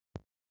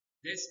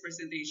This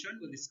presentation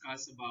will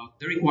discuss about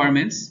the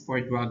requirements for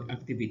drug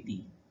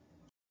activity.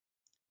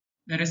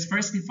 Let us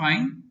first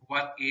define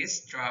what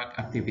is drug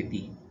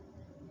activity.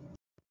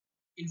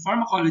 In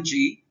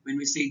pharmacology, when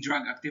we say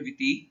drug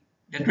activity,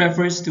 that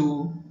refers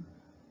to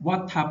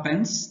what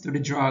happens to the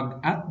drug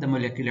at the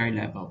molecular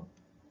level.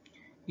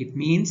 It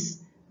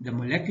means the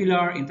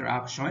molecular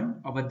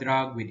interaction of a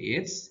drug with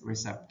its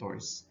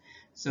receptors.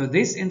 So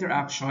this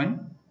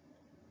interaction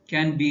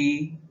can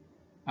be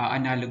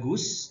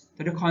analogous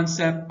to the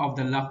concept of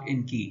the lock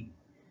and key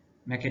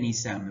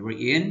mechanism,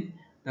 wherein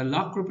the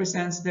lock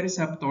represents the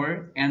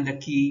receptor and the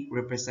key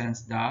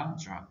represents the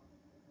drug.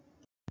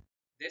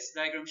 This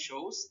diagram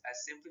shows a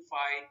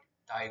simplified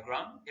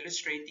diagram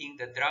illustrating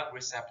the drug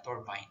receptor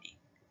binding.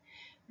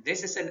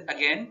 This is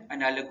again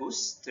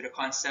analogous to the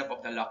concept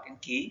of the lock and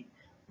key,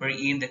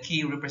 wherein the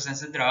key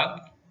represents the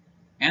drug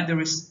and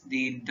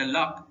the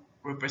lock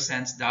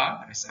represents the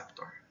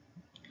receptor.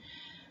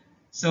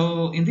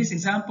 So in this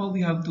example,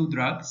 we have two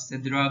drugs, the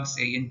drugs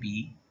A and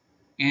B.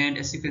 And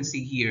as you can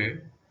see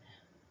here,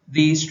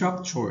 the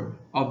structure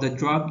of the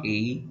drug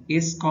A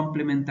is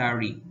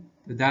complementary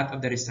to that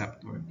of the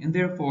receptor, and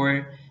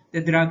therefore the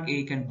drug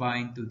A can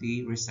bind to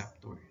the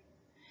receptor.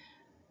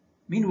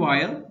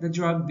 Meanwhile, the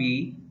drug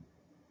B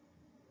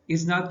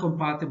is not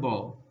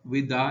compatible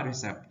with the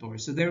receptor,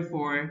 so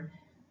therefore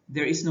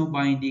there is no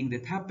binding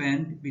that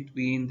happened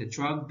between the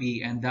drug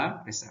B and the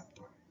receptor.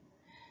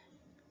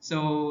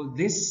 So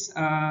this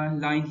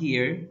line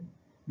here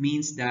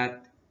means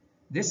that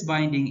this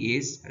binding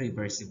is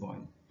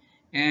reversible.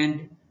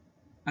 And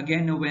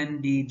again,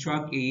 when the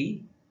drug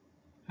A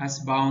has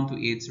bound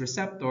to its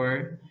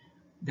receptor,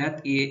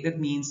 that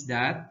means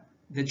that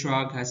the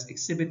drug has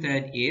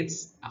exhibited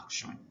its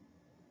action.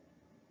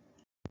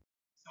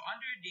 So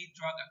under the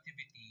drug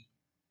activity,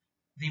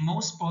 the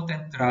most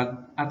potent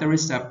drug at a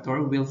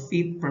receptor will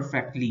fit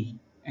perfectly,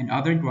 and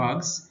other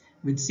drugs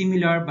with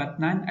similar but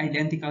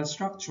non-identical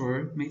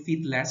structure may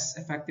fit less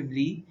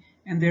effectively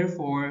and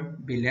therefore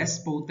be less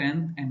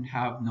potent and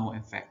have no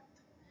effect.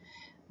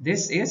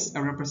 This is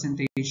a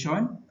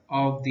representation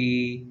of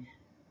the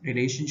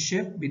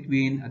relationship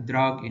between a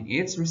drug and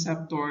its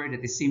receptor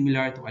that is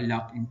similar to a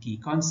lock and key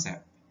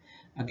concept.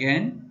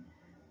 Again,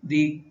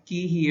 the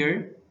key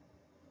here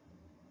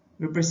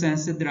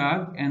represents the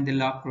drug and the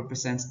lock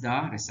represents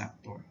the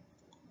receptor.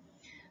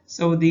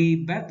 So the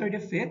better the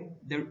fit,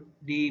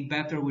 the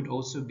better would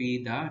also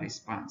be the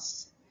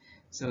response.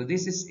 So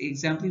this is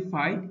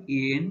exemplified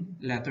in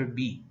letter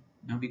B,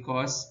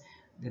 because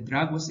the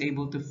drug was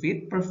able to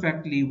fit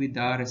perfectly with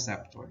the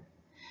receptor.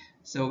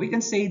 So we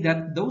can say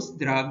that those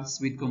drugs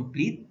with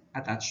complete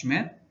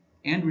attachment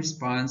and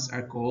response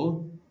are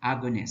called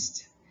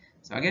agonists.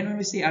 So again, when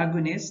we say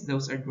agonist,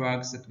 those are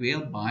drugs that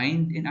will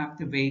bind and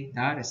activate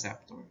the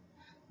receptor.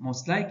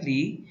 Most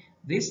likely,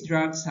 these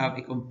drugs have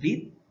a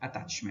complete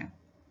attachment.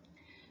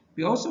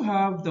 We also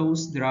have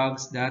those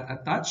drugs that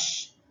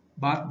attach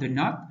but do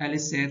not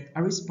elicit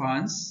a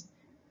response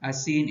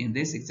as seen in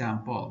this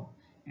example,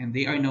 and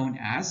they are known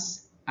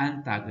as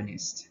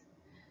antagonists.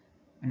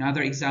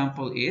 Another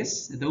example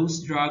is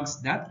those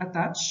drugs that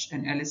attach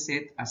and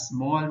elicit a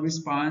small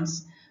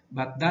response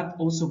but that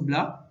also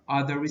block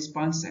other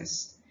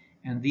responses,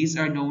 and these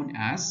are known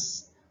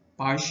as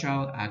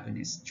partial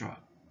agonist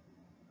drugs.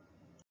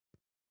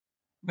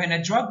 When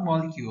a drug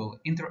molecule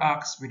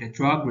interacts with a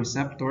drug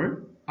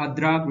receptor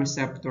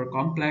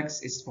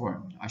complex is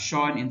formed, as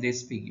shown in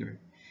this figure.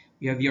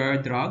 We have here our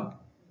drug,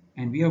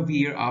 and we have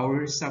here our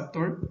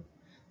receptor.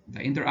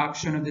 The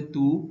interaction of the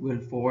two will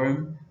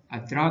form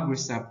a drug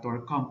receptor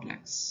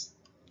complex.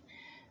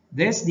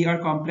 This DR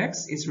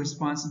complex is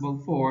responsible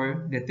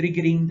for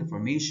triggering the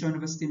formation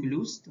of a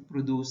stimulus to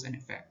produce an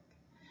effect.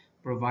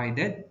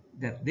 Provided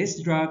that this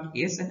drug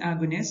is an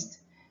agonist,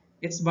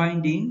 its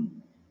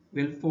binding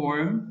will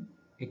form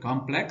a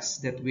complex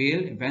that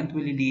will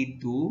eventually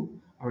lead to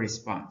a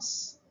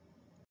response.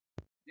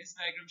 This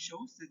diagram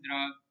shows the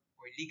drug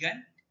or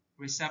ligand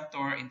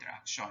receptor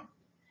interaction.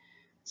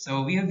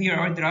 So we have here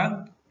our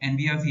drug and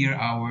we have here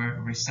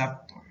our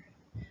receptor.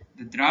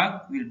 The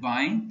drug will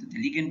bind to the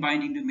ligand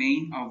binding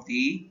domain of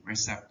the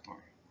receptor.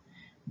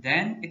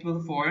 Then it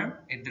will form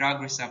a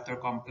drug receptor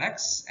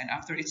complex, and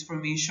after its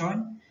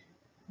formation,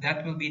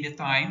 that will be the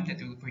time that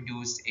it will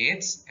produce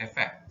its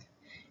effect.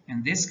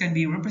 And this can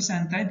be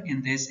represented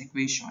in this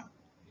equation.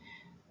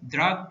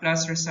 Drug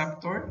plus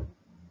receptor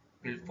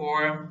will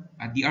form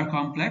a DR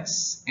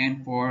complex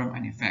and form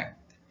an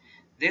effect.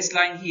 This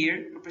line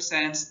here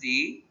represents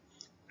the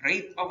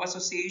rate of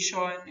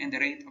association and the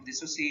rate of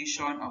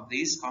dissociation of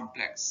this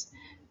complex,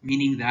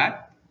 meaning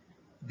that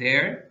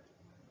their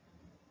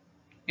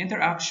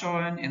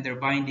interaction and their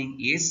binding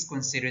is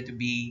considered to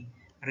be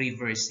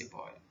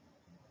reversible.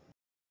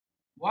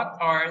 What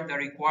are the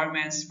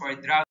requirements for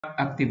drug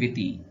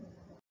activity?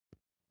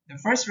 The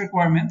first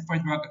requirement for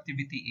drug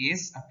activity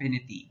is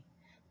affinity.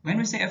 When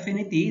we say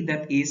affinity,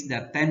 that is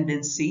the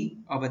tendency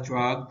of a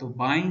drug to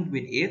bind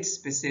with its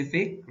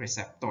specific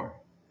receptor.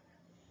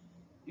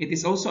 It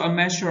is also a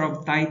measure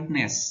of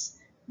tightness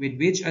with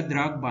which a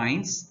drug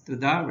binds to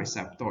the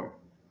receptor.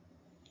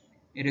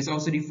 It is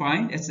also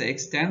defined as the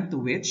extent to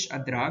which a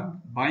drug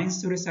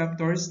binds to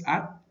receptors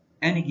at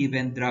any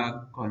given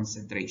drug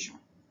concentration.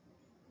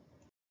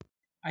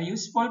 A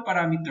useful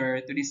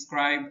parameter to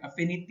describe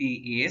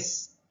affinity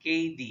is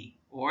Kd,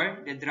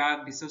 or the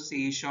drug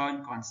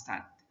dissociation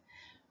constant.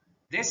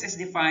 This is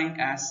defined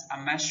as a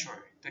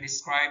measure to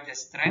describe the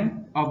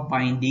strength of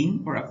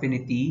binding or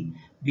affinity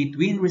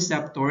between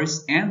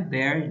receptors and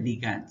their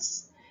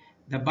ligands.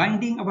 The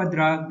binding of a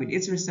drug with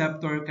its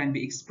receptor can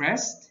be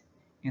expressed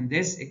in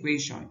this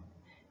equation.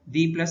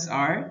 D plus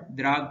R,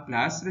 drug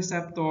plus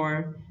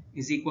receptor,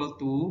 is equal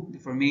to the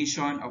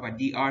formation of a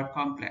DR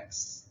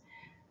complex.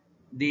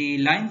 The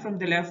line from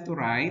the left to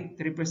right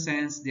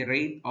represents the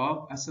rate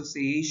of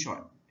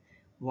association,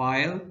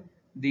 while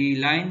the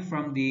line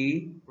from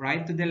the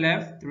right to the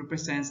left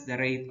represents the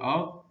rate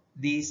of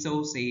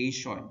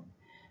dissociation,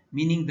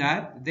 meaning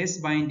that this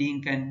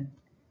binding can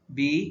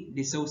be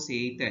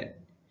dissociated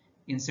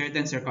in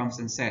certain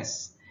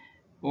circumstances.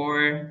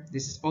 Or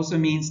this also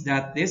means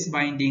that this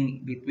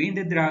binding between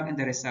the drug and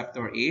the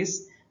receptor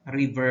is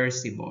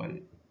reversible.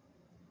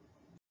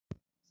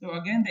 So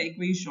again, the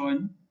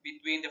equation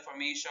between the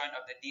formation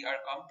of the DR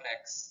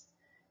complex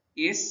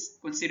is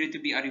considered to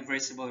be a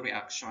reversible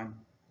reaction.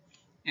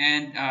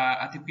 And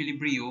at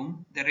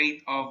equilibrium, the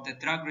rate of the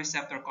drug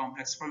receptor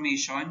complex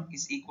formation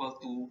is equal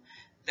to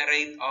the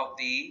rate of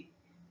the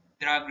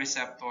drug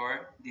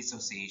receptor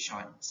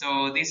dissociation.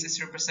 So this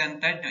is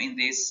represented in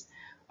this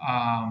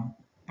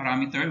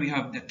parameter. We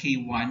have the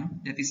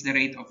K1, that is the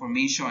rate of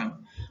formation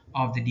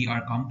of the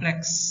DR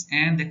complex,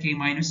 and the K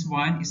minus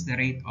 1 is the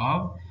rate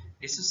of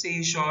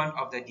dissociation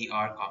of the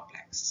DR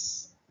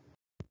complex.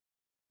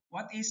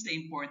 What is the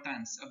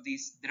importance of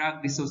this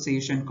drug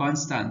dissociation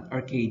constant,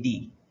 or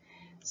Kd?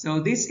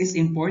 So this is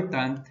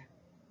important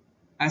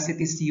as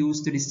it is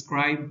used to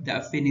describe the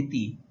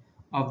affinity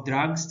of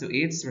drugs to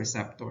its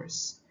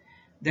receptors.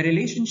 The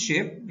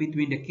relationship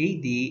between the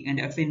Kd and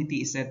the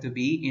affinity is said to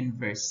be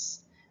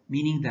inverse,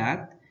 meaning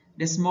that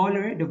the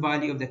smaller the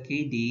value of the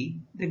Kd,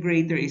 the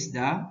greater is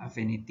the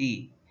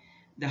affinity.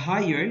 The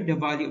higher the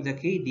value of the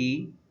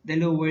Kd, the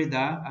lower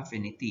the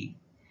affinity.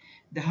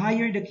 The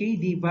higher the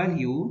Kd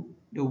value,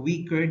 the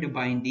weaker the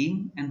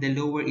binding, and the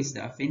lower is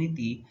the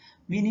affinity,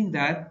 meaning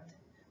that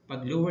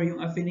pag lower yung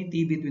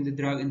affinity between the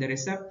drug and the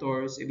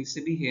receptors, ibig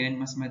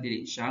sabihin, mas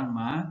madali siyang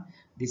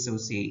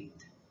ma-dissociate.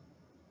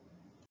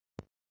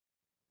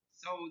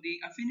 So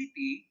the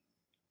affinity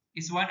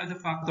is one of the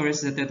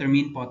factors that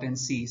determine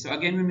potency. So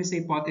again, when we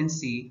say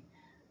potency,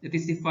 that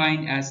is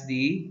defined as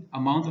the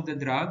amount of the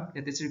drug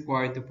that is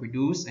required to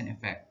produce an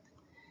effect.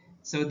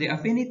 So the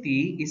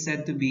affinity is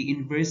said to be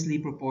inversely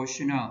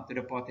proportional to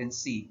the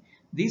potency.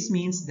 This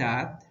means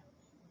that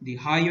the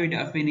higher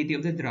the affinity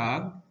of the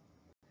drug,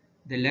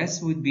 the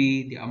less would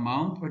be the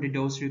amount or the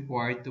dose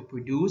required to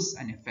produce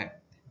an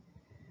effect.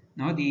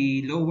 Now,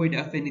 the lower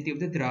the affinity of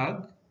the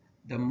drug,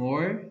 the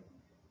more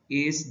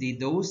is the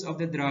dose of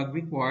the drug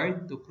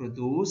required to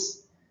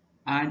produce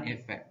an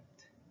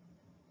effect.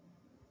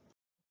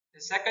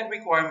 The second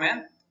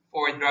requirement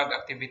for drug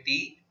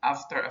activity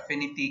after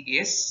affinity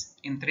is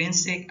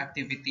intrinsic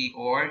activity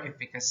or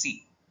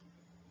efficacy.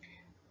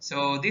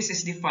 So this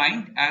is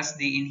defined as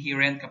the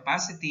inherent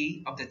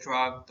capacity of the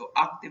drug to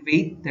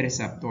activate the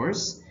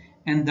receptors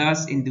and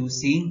thus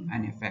inducing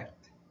an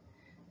effect.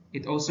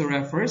 It also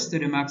refers to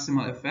the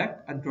maximal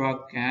effect a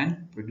drug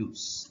can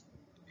produce.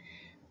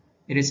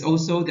 It is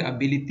also the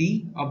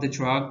ability of the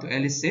drug to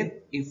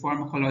elicit a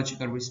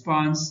pharmacological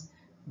response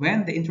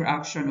when the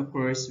interaction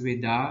occurs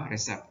with the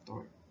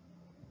receptor.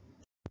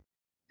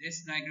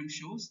 This diagram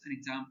shows an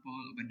example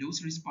of a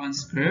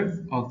dose-response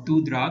curve of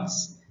two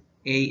drugs,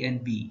 A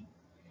and B.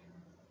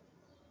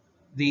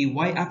 The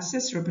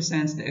y-axis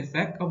represents the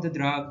effect of the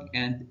drug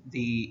and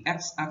the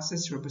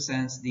x-axis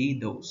represents the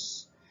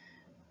dose.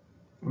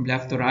 From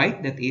left to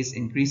right, that is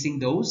increasing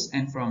dose,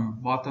 and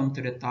from bottom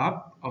to the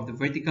top of the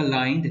vertical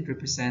line, that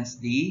represents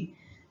the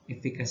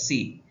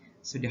efficacy.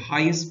 So the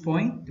highest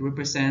point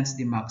represents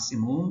the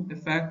maximum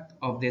effect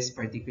of this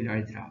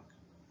particular drug.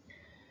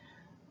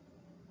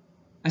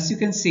 As you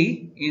can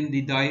see in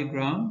the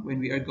diagram, when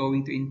we are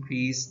going to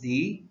increase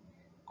the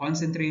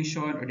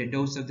concentration or the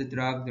dose of the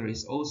drug, there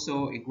is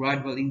also a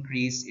gradual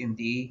increase in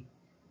the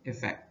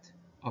effect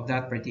of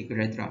that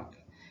particular drug.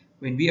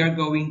 When we are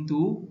going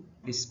to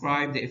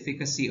describe the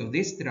efficacy of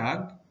this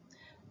drug,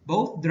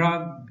 both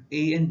drug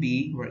A and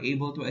B were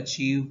able to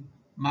achieve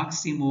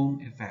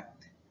maximum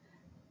effect,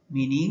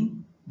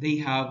 meaning they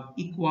have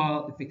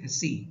equal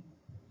efficacy.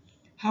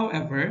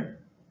 However,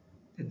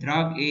 the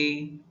drug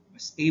A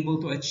was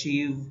able to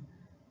achieve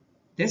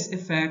this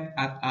effect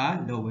at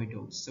a lower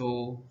dose.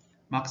 So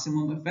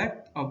maximum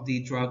effect of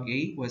the drug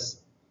A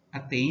was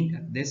attained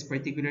at this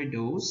particular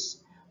dose,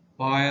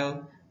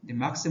 while the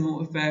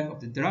maximum effect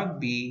of the drug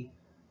B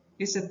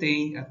is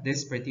attained at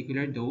this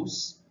particular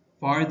dose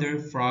farther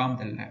from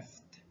the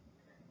left.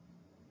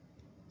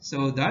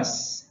 So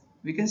thus,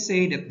 we can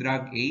say that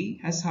drug A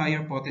has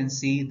higher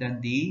potency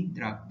than the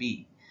drug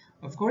B.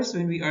 Of course,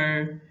 when we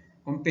are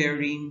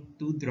comparing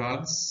two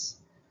drugs,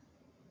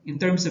 in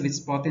terms of its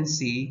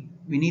potency,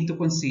 we need to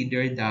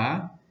consider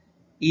the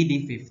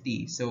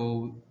ED50.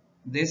 So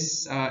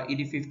this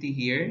ED50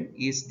 here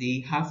is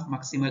the half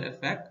maximal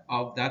effect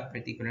of that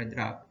particular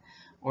drug,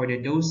 or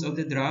the dose of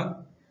the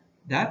drug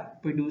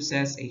that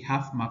produces a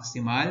half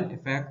maximal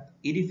effect,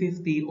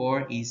 ED50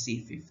 or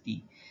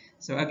EC50.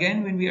 So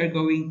again, when we are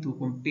going to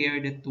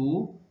compare the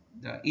two,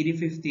 the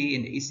ED50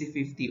 and the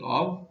EC50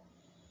 of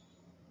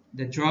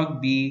the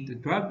drug B to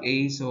drug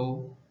A,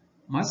 so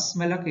mas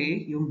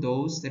malaki yung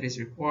dose that is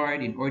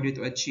required in order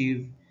to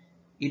achieve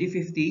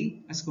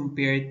ED50 as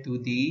compared to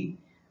the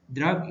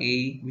drug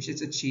A, which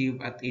is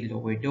achieved at a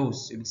lower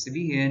dose. So, ibig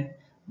sabihin,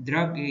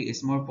 drug A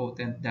is more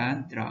potent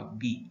than drug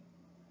B.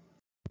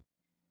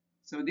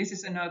 So this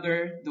is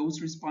another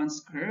dose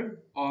response curve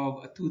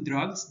of two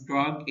drugs,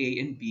 drug A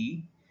and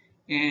B.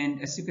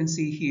 And as you can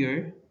see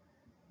here,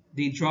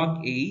 the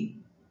drug A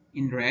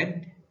in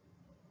red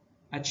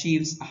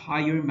achieves a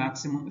higher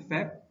maximum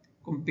effect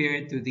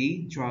compared to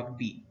the drug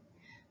B.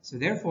 So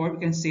therefore, we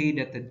can say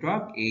that the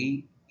drug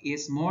A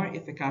is more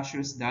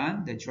efficacious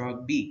than the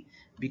drug B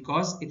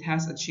because it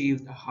has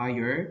achieved a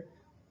higher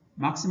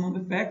maximum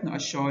effect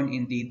as shown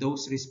in the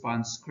dose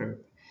response curve.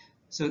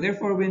 So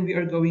therefore, when we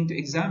are going to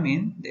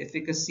examine the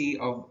efficacy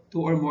of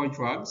two or more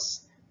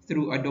drugs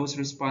through a dose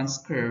response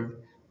curve,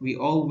 we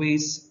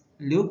always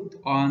looked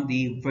on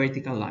the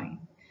vertical line.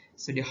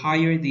 So the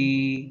higher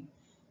the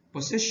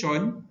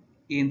position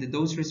in the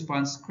dose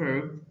response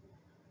curve,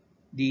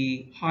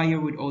 the higher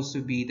would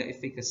also be the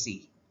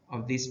efficacy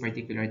of this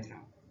particular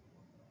drug.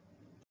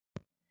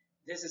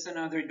 This is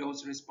another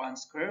dose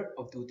response curve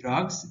of two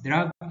drugs,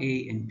 drug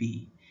A and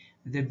B.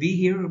 The B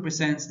here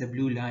represents the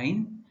blue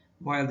line,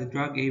 while the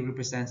drug A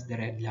represents the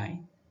red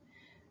line.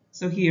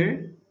 So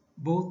here,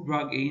 both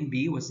drug A and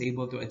B was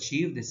able to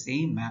achieve the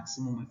same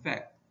maximum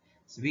effect.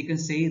 So we can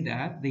say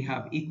that they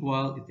have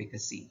equal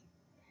efficacy.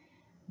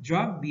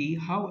 Drug B,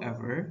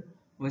 however,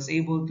 was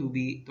able to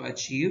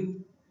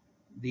achieve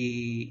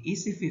the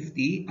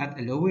EC50 at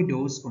a lower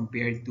dose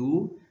compared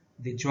to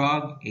the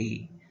drug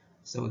A.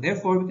 So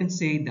therefore, we can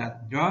say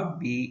that drug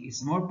B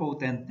is more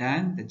potent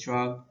than the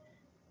drug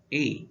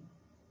A.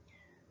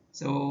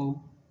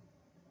 So,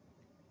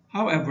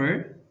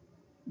 however,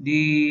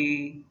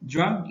 the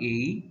drug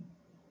A,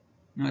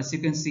 now as you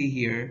can see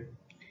here,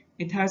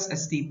 it has a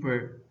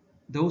steeper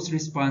dose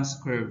response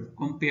curve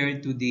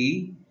compared to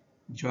the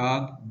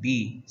drug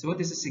B. So what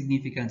is the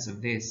significance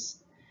of this?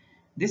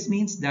 This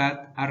means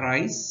that a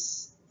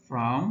rise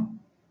from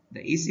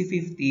the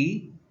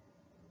EC50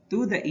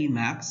 to the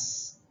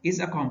Emax is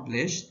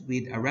accomplished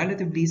with a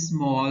relatively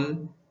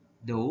small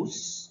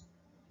dose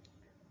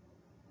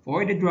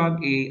for the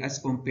drug A as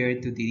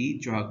compared to the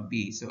drug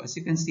B. So as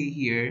you can see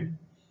here,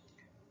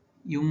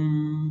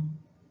 the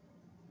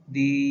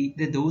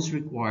dose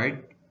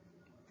required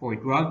for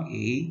drug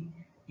A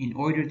in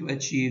order to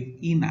achieve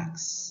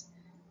Emax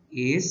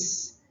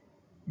is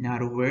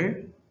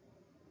narrower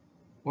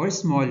or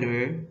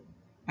smaller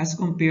as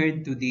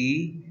compared to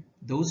the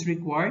dose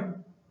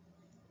required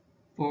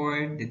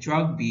for the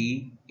drug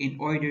B in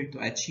order to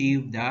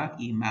achieve the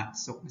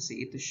Emax. So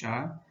kasi ito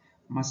siya,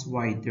 mas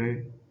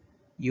wider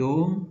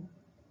yung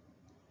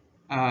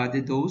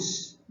the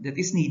dose that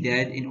is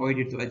needed in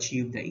order to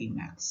achieve the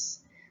Emax.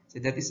 So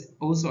that is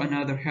also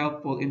another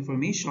helpful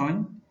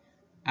information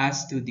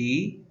as to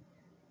the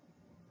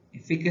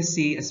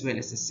efficacy as well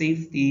as the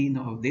safety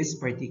of this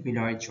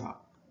particular drug.